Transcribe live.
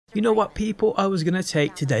You know what, people, I was gonna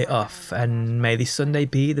take today off and may this Sunday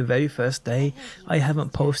be the very first day I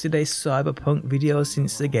haven't posted a Cyberpunk video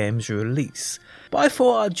since the game's release. But I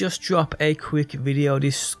thought I'd just drop a quick video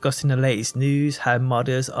discussing the latest news, how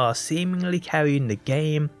modders are seemingly carrying the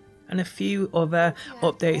game, and a few other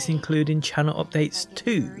updates including channel updates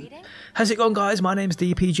too. How's it going, guys? My name's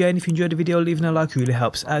DPJ, and if you enjoyed the video, leaving a like really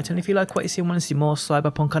helps out, and if you like what you see and want to see more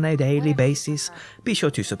Cyberpunk on a daily basis, be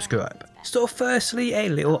sure to subscribe. So firstly, a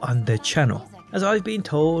little on the channel. As I've been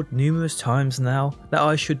told numerous times now that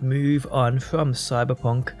I should move on from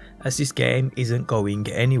Cyberpunk as this game isn't going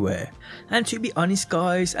anywhere. And to be honest,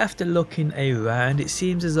 guys, after looking around, it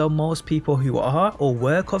seems as though most people who are or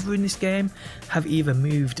were covering this game have either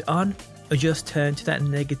moved on or just turned to that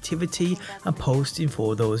negativity and posting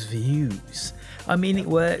for those views. I mean, it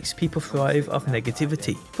works, people thrive off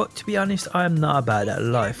negativity, but to be honest, I am not about that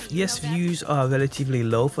life. Yes, views are relatively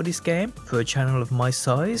low for this game, for a channel of my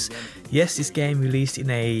size. Yes, this game released in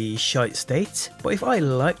a shite state, but if I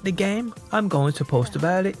like the game, I'm going to post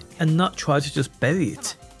about it and not try to just bury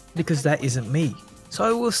it, because that isn't me. So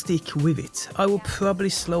I will stick with it. I will probably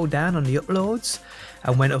slow down on the uploads,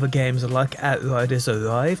 and when other games like Outriders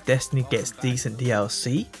arrive, Destiny gets decent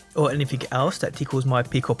DLC, or anything else that tickles my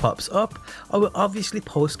pickle pops up, I will obviously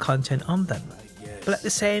post content on them. But at the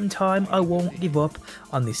same time, I won't give up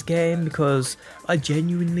on this game because I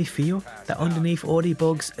genuinely feel that underneath all the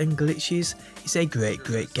bugs and glitches, it's a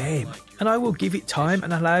great game. And I will give it time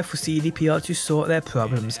and allow for CDPR to sort their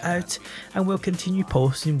problems out, and will continue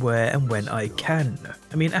posting where and when I can.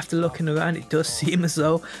 I mean, after looking around, it does seem as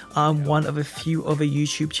though I'm one of a few other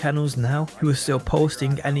YouTube channels now who are still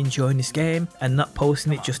posting and enjoying this game and not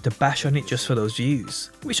posting it just to bash on it just for those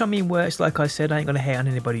views. Which, I mean, works. Like I said, I ain't gonna hate on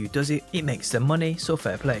anybody who does it. It makes them money, so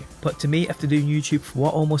fair play. But to me, after doing YouTube for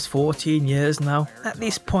what, almost 14 years now, at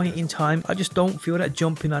this point in time, I just don't feel that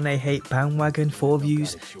jumping on a hate bandwagon for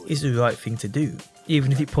views is the right thing to do,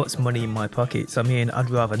 even if it puts money in my pockets. I mean, I'd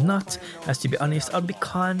rather not, as to be honest, I'd be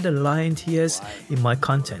kinda lying to you in my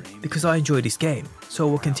content, because I enjoy this game, so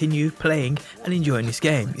I will continue playing and enjoying this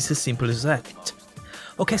game. It's as simple as that.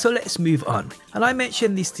 Okay, so let's move on. And I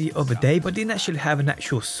mentioned this the other day, but didn't actually have an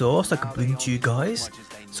actual source I could bring to you guys,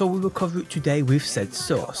 so we will cover it today with said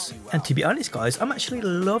source. And to be honest, guys, I'm actually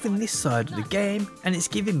loving this side of the game, and it's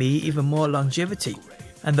giving me even more longevity,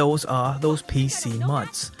 and those are those PC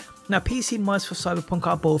mods. Now, PC mods for Cyberpunk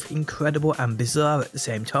are both incredible and bizarre at the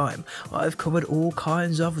same time. I've covered all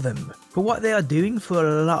kinds of them. But what they are doing for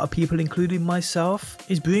a lot of people, including myself,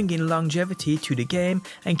 is bringing longevity to the game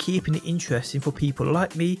and keeping it interesting for people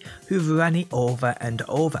like me who've ran it over and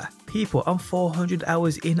over. People on 400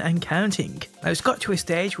 hours in and counting. Now, it's got to a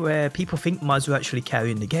stage where people think mods are actually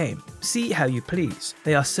carrying the game. See how you please.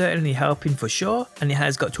 They are certainly helping for sure, and it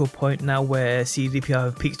has got to a point now where CDPR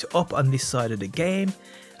have picked up on this side of the game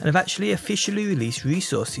and have actually officially released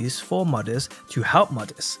resources for modders to help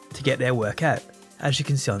modders to get their work out, as you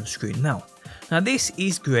can see on the screen now. Now, this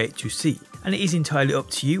is great to see, and it is entirely up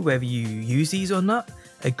to you whether you use these or not,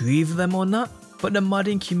 agree with them or not, but the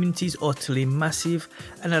modding community is utterly massive,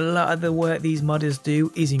 and a lot of the work these modders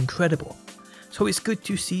do is incredible. So it's good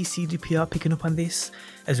to see CDPR picking up on this,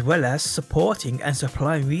 as well as supporting and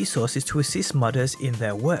supplying resources to assist modders in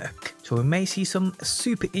their work. So we may see some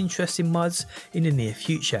super interesting mods in the near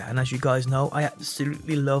future, and as you guys know, I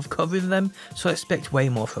absolutely love covering them, so expect way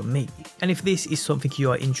more from me. And if this is something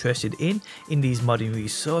you are interested in these modding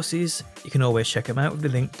resources, you can always check them out with the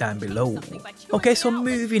link down below. Okay, so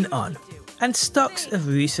moving on. And stocks of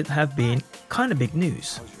recent have been kind of big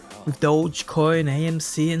news, with Dogecoin,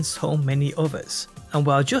 AMC and so many others. And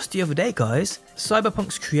well, just the other day, guys,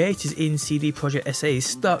 Cyberpunk's creators in CD Projekt SA's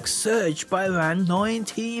stock surged by around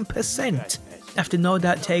 19%, after no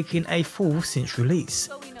doubt taking a fall since release.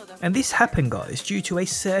 And this happened, guys, due to a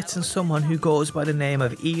certain someone who goes by the name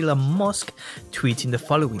of Elon Musk tweeting the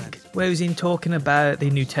following, where he's in talking about the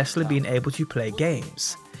new Tesla being able to play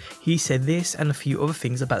games. He said this and a few other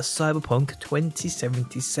things about Cyberpunk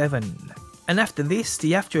 2077. And after this,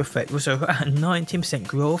 the after effect was around 19%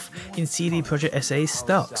 growth in CD Projekt SA's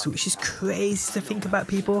stocks, which is crazy to think about,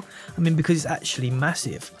 people. I mean, because it's actually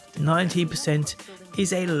massive. 19%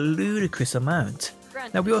 is a ludicrous amount.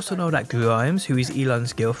 Now, we also know that Grimes, who is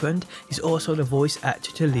Elon's girlfriend, is also the voice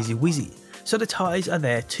actor to Lizzie Wizzy, so the ties are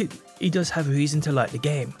there too. He does have a reason to like the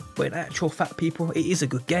game, but in actual fact, people, it is a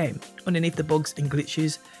good game. Underneath the bugs and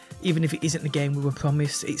glitches, even if it isn't the game we were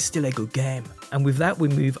promised, it's still a good game. And with that, we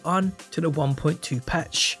move on to the 1.2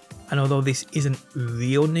 patch. And although this isn't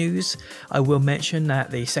real news, I will mention that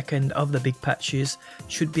the second of the big patches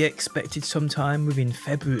should be expected sometime within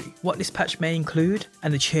February. What this patch may include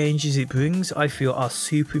and the changes it brings I feel are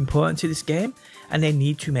super important to this game, and they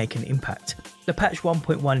need to make an impact. The patch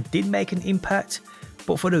 1.1 did make an impact,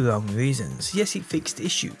 but for the wrong reasons. Yes, it fixed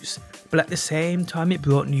issues, but at the same time it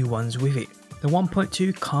brought new ones with it. The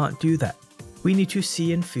 1.2 can't do that. We need to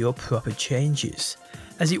see and feel proper changes,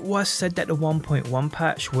 as it was said that the 1.1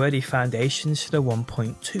 patch were the foundations to the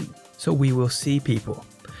 1.2, so we will see, people.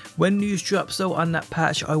 When news drops though on that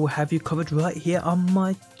patch, I will have you covered right here on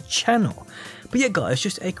my channel. But yeah guys,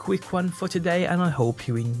 just a quick one for today, and I hope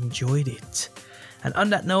you enjoyed it. And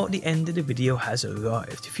on that note, the end of the video has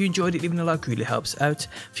arrived. If you enjoyed it, leaving a like really helps out.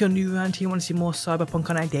 If you're new around here and want to see more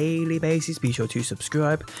Cyberpunk on a daily basis, be sure to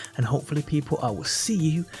subscribe. And hopefully people, I will see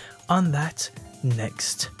you on that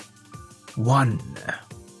next one.